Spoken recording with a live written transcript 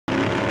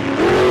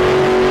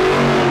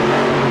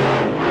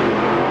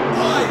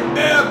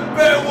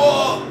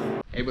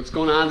what's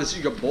going on? This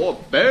is your boy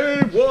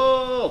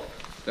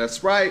Beowulf.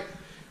 That's right.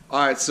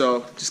 Alright,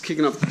 so just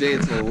kicking off the day.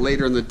 It's a little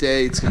later in the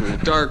day. It's kind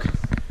of dark.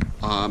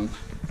 Gonna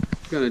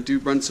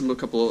run a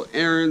couple of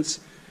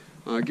errands.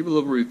 Give a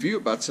little review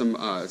about some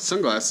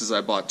sunglasses I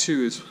bought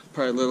too. It's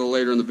probably a little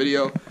later in the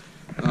video.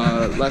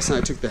 Last night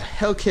I took the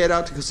Hellcat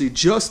out to go see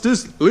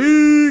Justice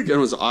League, and it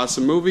was an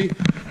awesome movie.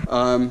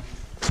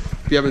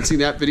 If you haven't seen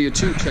that video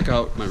too, check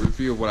out my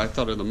review of what I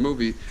thought of the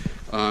movie.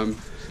 But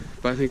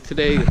I think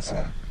today it's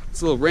a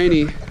little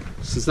rainy.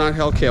 This is not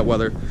Hellcat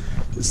weather.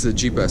 This is the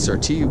Jeep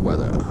SRT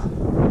weather.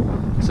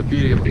 It's the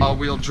beauty of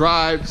all-wheel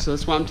drive, so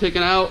that's why I'm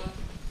taking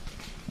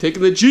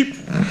the Jeep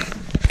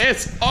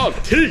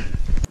SRT.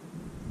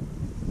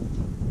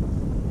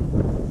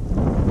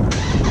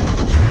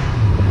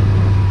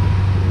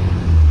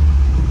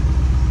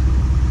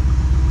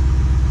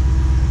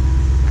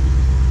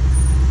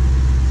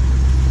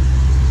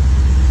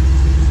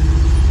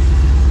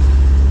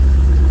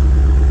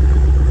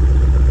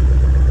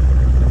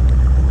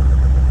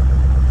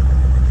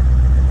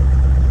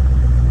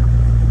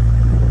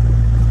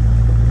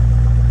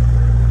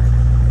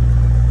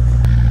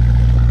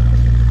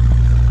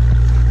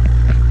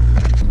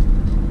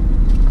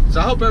 So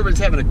I hope everybody's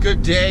having a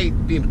good day,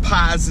 being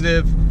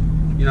positive.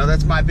 You know,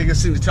 that's my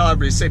biggest thing to tell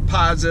everybody. Stay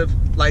positive.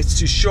 Life's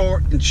too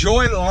short.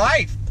 Enjoy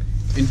life.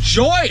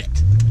 Enjoy it.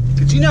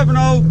 Because you never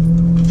know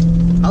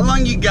how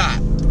long you got.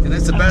 And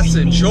it's the best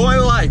to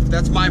enjoy life.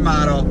 That's my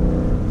motto.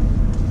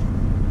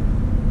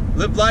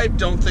 Live life,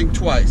 don't think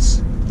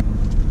twice.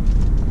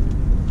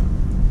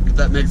 If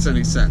that makes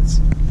any sense.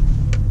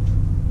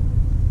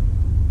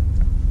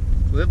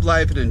 Live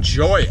life and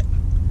enjoy it.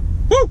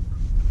 Woo!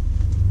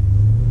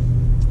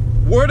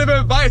 Word of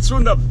advice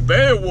from the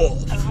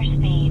Beowulf.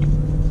 Overspeed.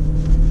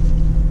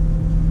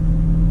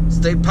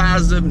 Stay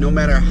positive no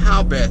matter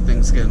how bad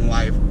things get in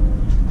life.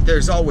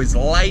 There's always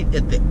light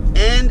at the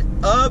end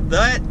of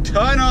that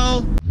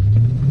tunnel.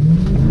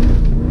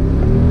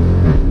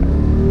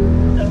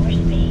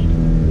 Overspeed.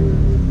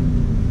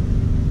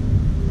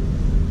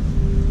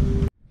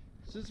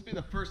 This will be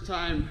the first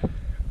time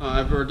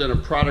I've ever done a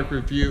product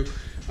review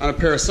on a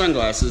pair of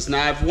sunglasses.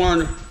 Now I've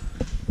worn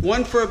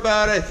one for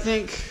about, I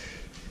think,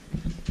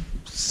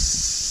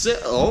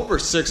 over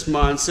 6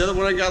 months. The other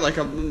one I got like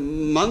a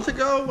month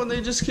ago when they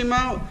just came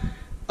out.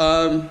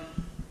 I've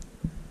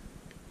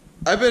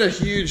been a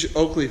huge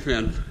Oakley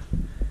fan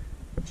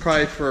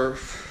probably for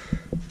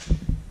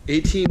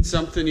 18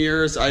 something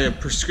years. I have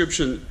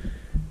prescription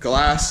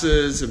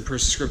glasses and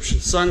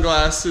prescription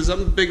sunglasses.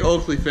 I'm a big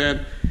Oakley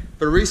fan,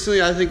 but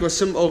recently I think with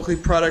some Oakley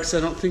products I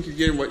don't think you're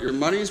getting what your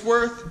money's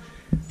worth.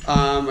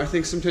 I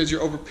think sometimes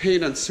you're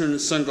overpaid on certain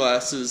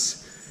sunglasses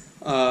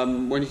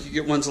when you can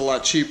get ones a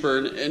lot cheaper,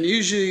 and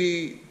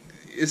usually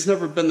it's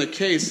never been the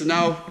case. And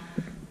now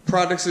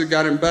products have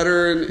gotten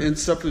better and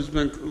stuff has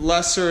been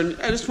lesser, and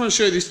I just want to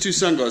show you these two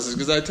sunglasses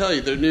because I tell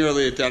you they're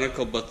nearly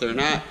identical, but they're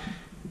not,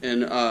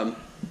 and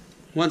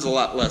one's a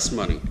lot less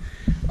money.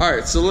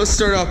 Alright, so let's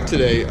start off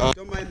today.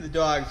 Don't mind the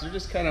dogs, they're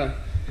just kind of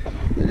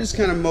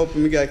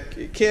moping. We got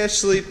Cash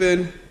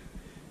sleeping,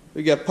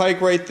 we got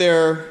Pike right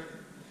there.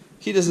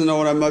 He doesn't know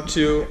what I'm up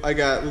to. I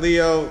got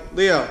Leo's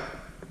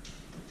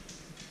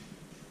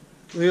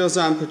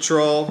on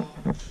patrol,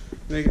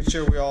 making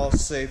sure we're all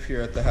safe here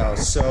at the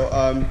house.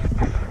 So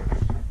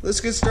let's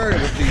get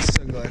started with these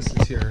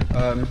sunglasses here.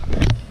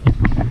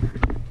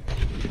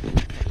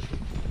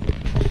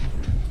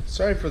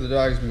 Sorry for the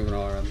dogs moving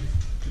all around.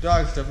 The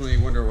dogs definitely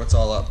wonder what's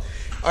all up.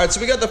 Alright,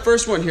 so we got the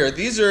first one here.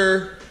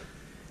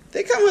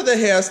 They come with a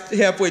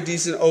halfway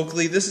decent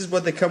Oakley. This is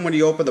what they come when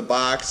you open the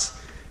box.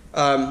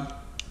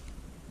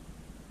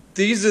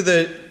 These are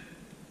the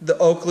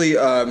Oakley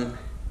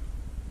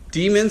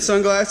Demon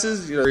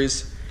Sunglasses.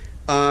 These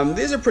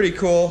are pretty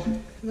cool.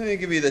 Let me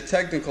give you the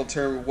technical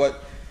term of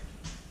what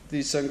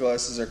these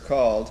sunglasses are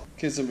called, in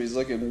case somebody's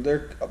looking.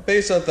 They're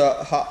based off the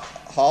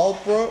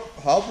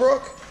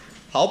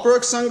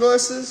Holbrook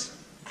sunglasses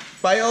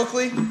by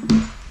Oakley.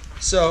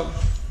 So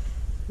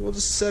we'll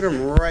just set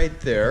them right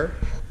there.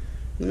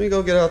 Let me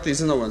go get out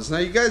these other ones. Now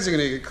you guys are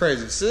gonna get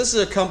crazy. So this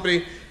is a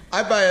company,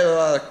 I buy a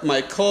lot of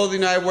my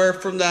clothing I wear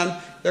from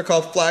them. They're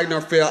called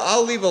Nor Fail.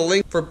 I'll leave a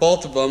link for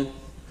both of them.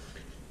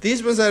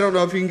 These ones I don't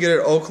know if you can get at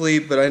Oakley,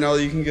 but I know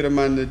you can get them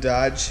on the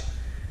Dodge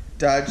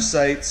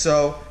site.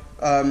 So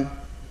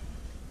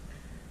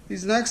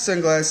these next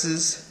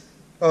sunglasses,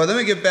 oh, let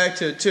me get back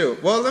to it too.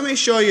 Well, let me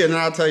show you and then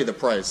I'll tell you the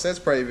price. That's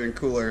probably even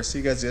cooler so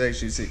you guys can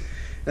actually see.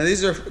 Now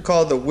these are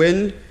called the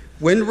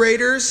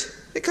Windraiders.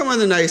 They come in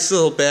a nice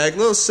little bag, a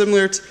little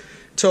similar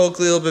to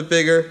Oakley, a little bit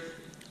bigger.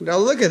 Now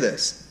look at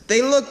this.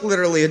 They look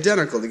literally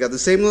identical. They got the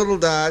same little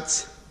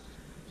dots.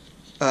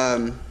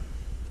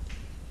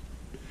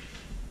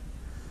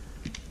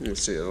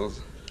 Let's see,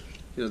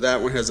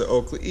 that one has an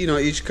Oakley.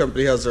 Each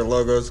company has their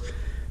logos.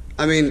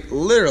 I mean,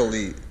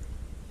 literally,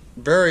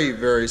 very,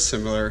 very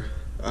similar.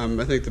 I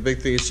think the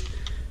big thing is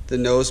the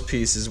nose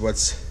piece is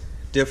what's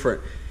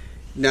different.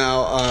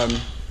 Now,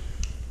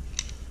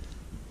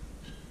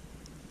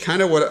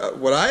 kind of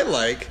what I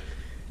like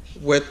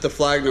with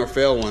the Nor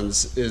Fail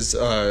ones is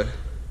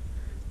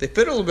the they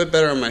fit a little bit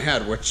better on my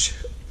head, which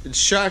is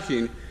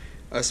shocking,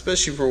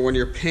 especially for when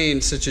you're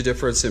paying such a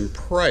difference in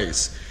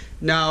price.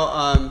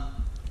 Now,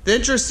 the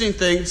interesting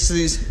thing, so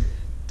these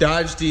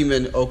Dodge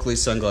Demon Oakley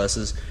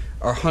sunglasses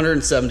are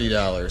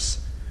 $170.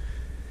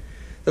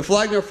 The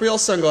Flag Nor Fail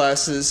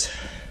sunglasses,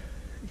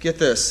 get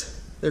this,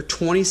 they're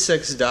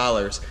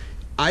 $26.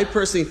 I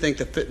personally think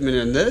the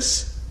fitment in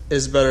this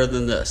is better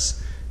than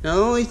this. Now,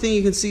 the only thing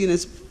you can see, and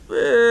it's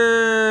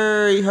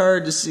very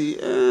hard to see,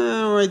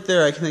 right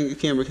there, I think the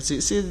camera can see.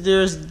 See,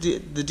 there's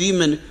the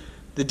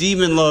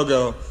demon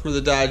logo for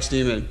the Dodge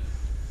Demon.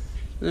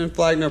 And then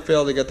Flag Nor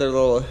Fail, they got their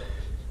little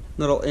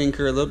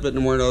anchor, a little bit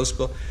more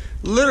noticeable.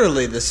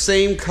 Literally the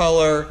same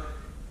color.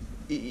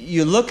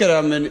 You look at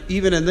them, and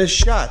even in this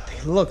shot,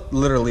 they look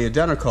literally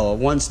identical.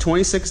 One's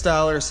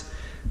 $26,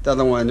 the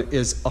other one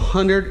is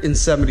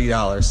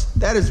 $170.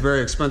 That is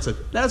very expensive.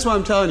 That's why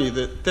I'm telling you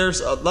that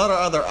there's a lot of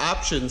other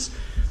options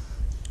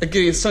of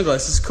getting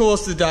sunglasses. Cool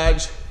as the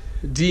Dodge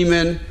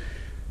Demon,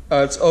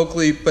 it's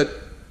Oakley, but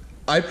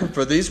I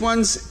prefer these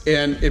ones.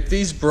 And if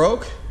these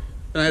broke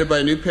and I had to buy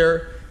a new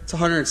pair, it's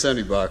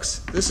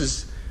 $170. This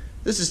is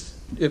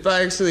if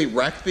I accidentally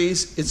wreck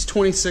these, it's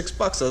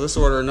 $26. So let's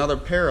order another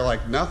pair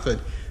like nothing.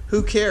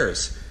 Who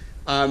cares?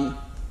 But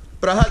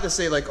I have to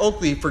say, like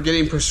Oakley, for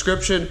getting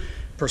prescription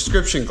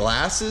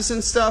glasses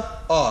and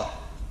stuff, oh,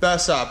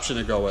 best option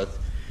to go with.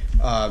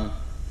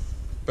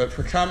 But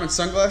for common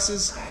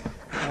sunglasses,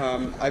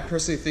 I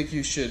personally think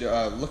you should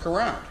look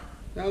around.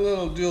 Now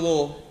do a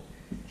little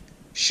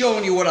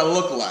showing you what I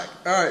look like.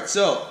 All right,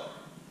 so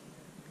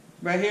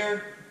right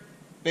here,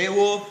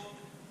 Beowulf,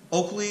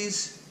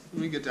 Oakley's.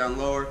 Let me get down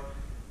lower.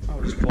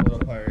 I'll just pull it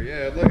up higher.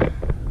 Yeah, look,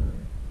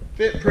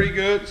 fit pretty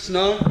good,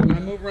 snug. When I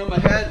move around my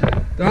head,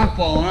 they're not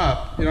falling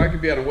off. You know, I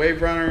could be at a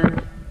wave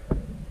runner,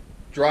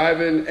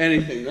 driving,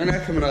 anything. They're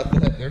not coming out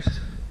the head.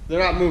 They're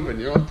not moving.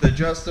 You don't have to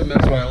adjust them.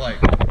 That's what I like.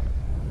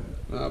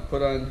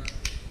 Put on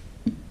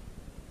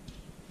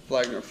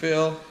Flag Nor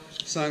Fail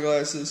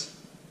sunglasses.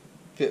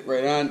 Fit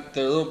right on.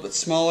 They're a little bit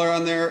smaller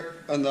on there,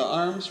 on the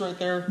arms right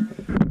there.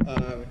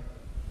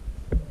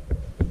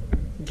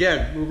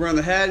 Again, move around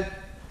the head.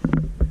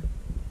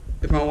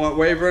 If I want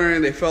wave runner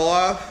and they fell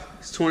off,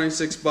 it's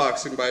 $26.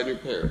 I can buy a new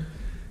pair.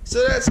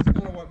 So that's kind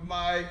of what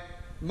my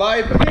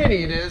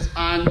opinion is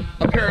on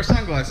a pair of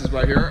sunglasses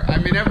right here. I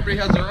mean, everybody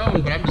has their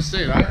own, but I'm just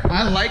saying,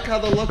 I like how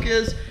the look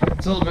is.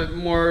 It's a little bit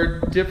more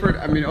different.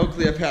 I mean,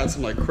 Oakley, I've had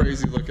some like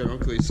crazy looking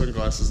Oakley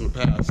sunglasses in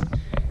the past.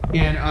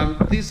 And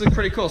these look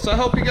pretty cool. So I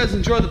hope you guys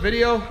enjoy the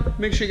video.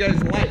 Make sure you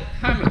guys like,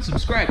 comment,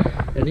 subscribe.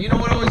 And you know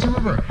what, always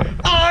remember,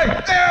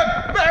 I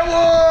am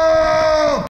Beowulf!